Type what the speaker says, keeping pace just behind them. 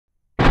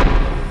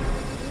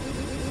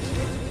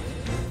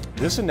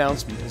This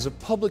announcement is a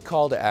public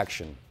call to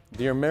action.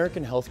 The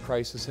American health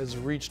crisis has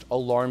reached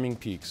alarming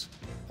peaks.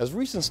 As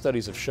recent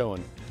studies have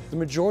shown, the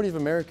majority of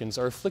Americans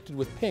are afflicted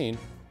with pain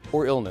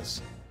or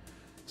illness.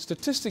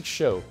 Statistics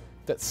show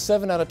that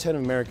 7 out of 10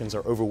 Americans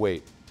are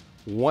overweight,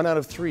 1 out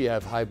of 3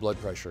 have high blood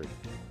pressure,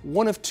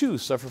 1 of 2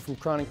 suffer from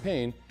chronic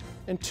pain,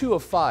 and 2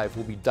 of 5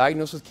 will be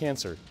diagnosed with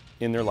cancer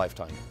in their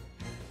lifetime.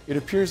 It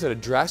appears that a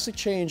drastic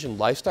change in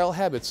lifestyle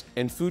habits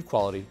and food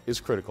quality is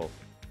critical.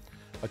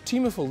 A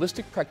team of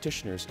holistic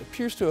practitioners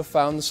appears to have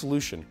found the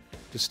solution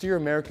to steer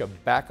America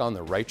back on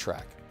the right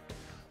track.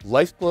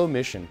 LifeGlow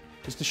mission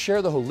is to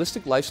share the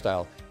holistic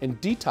lifestyle and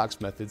detox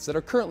methods that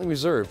are currently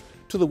reserved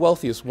to the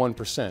wealthiest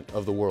 1%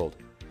 of the world.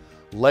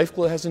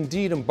 LifeGlow has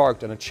indeed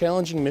embarked on a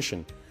challenging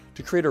mission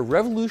to create a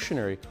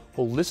revolutionary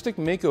holistic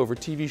makeover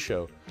TV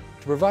show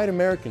to provide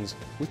Americans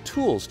with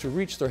tools to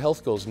reach their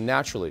health goals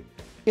naturally,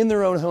 in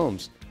their own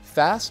homes,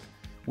 fast,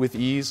 with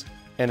ease,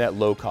 and at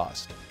low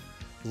cost.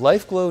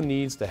 LifeGlow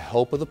needs the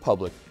help of the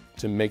public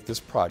to make this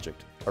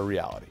project a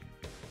reality.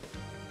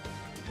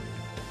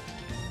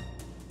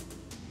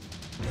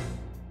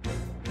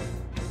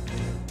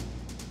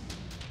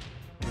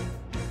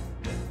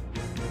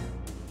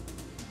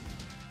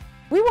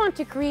 We want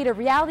to create a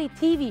reality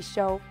TV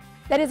show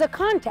that is a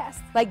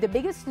contest, like The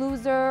Biggest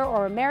Loser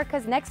or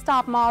America's Next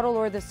Top Model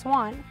or The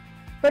Swan,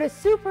 but a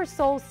Super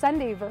Soul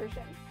Sunday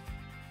version.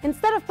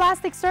 Instead of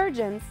plastic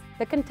surgeons,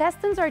 the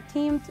contestants are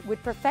teamed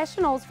with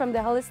professionals from the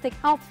holistic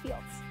health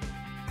fields.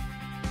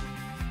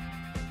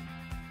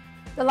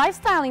 The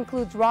lifestyle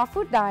includes raw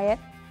food diet,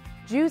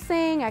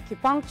 juicing,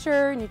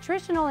 acupuncture,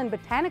 nutritional and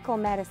botanical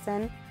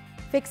medicine,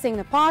 fixing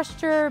the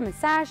posture,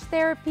 massage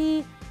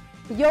therapy,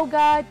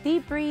 yoga,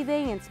 deep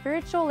breathing, and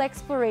spiritual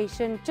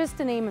exploration, just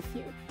to name a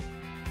few.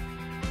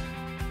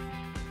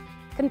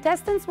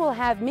 Contestants will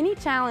have mini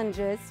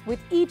challenges with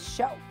each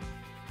show,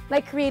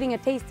 like creating a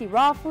tasty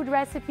raw food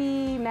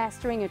recipe,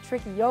 mastering a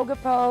tricky yoga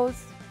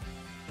pose.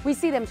 We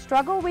see them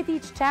struggle with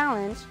each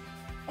challenge,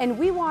 and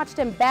we watch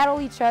them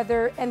battle each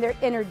other and their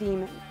inner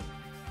demon.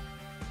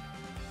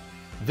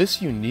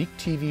 This unique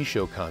TV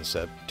show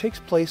concept takes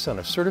place on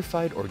a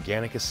certified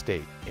organic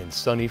estate in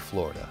sunny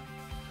Florida.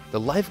 The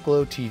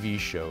LifeGlow TV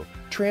show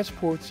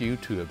transports you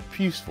to a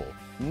peaceful,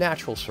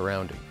 natural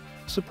surrounding,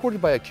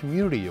 supported by a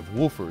community of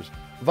woofers,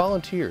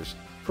 volunteers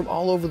from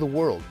all over the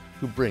world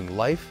who bring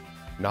life,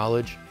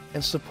 knowledge,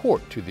 and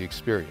support to the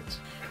experience.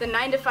 The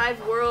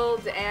 9-to-5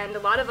 world and a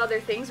lot of other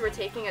things were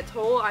taking a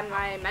toll on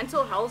my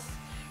mental health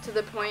to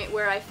the point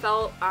where I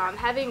felt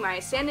having my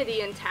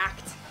sanity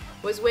intact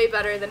was way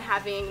better than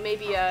having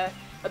maybe a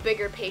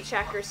bigger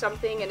paycheck or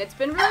something, and it's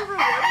been really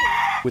rewarding.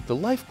 With the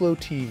LifeGlow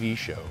TV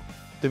show,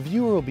 the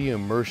viewer will be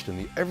immersed in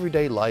the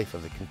everyday life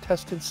of the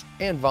contestants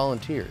and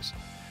volunteers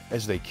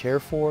as they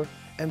care for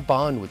and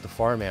bond with the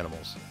farm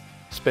animals,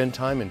 spend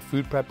time in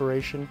food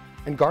preparation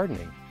and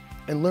gardening,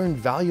 and learn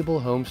valuable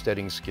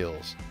homesteading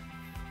skills.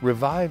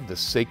 Revive the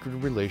sacred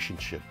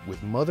relationship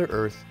with Mother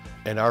Earth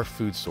and our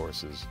food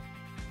sources,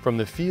 from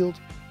the field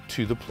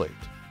to the plate.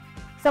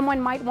 Someone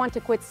might want to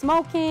quit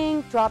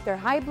smoking, drop their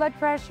high blood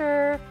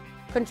pressure,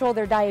 control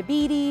their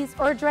diabetes,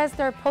 or address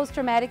their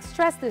post-traumatic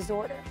stress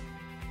disorder.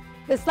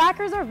 The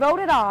slackers are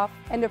voted off,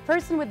 and the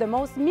person with the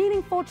most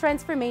meaningful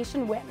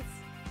transformation wins.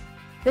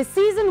 The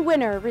season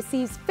winner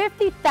receives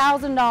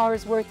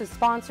 $50,000 worth of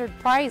sponsored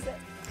prizes.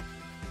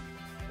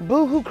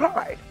 Boo-hoo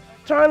cried,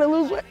 trying to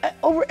lose weight,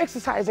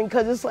 over-exercising,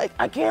 because it's like,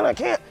 I can,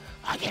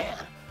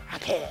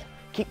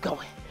 keep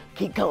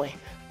going.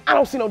 I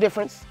don't see no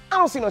difference. I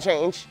don't see no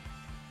change.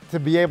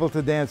 To be able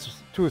to dance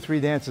 2 or 3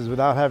 dances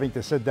without having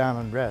to sit down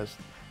and rest,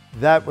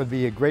 that would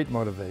be a great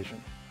motivation.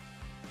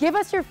 Give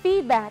us your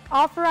feedback,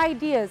 offer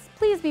ideas.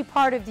 Please be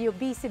part of the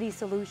obesity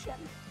solution.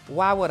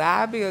 Why would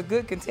I be a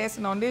good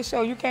contestant on this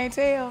show? You can't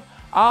tell?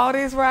 All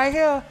this right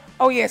here?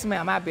 Oh yes,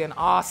 ma'am, I'd be an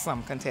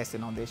awesome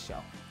contestant on this show.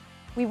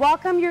 We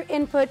welcome your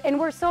input, and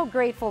we're so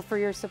grateful for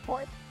your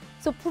support.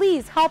 So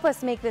please help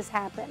us make this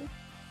happen.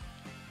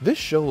 This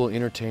show will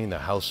entertain the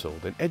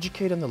household and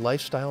educate on the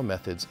lifestyle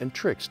methods and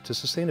tricks to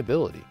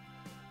sustainability,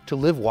 to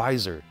live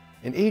wiser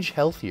and age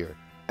healthier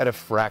at a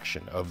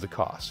fraction of the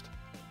cost.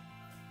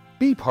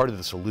 Be part of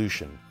the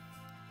solution.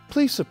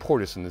 Please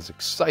support us in this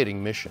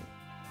exciting mission.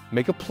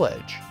 Make a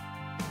pledge.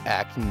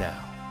 Act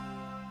now.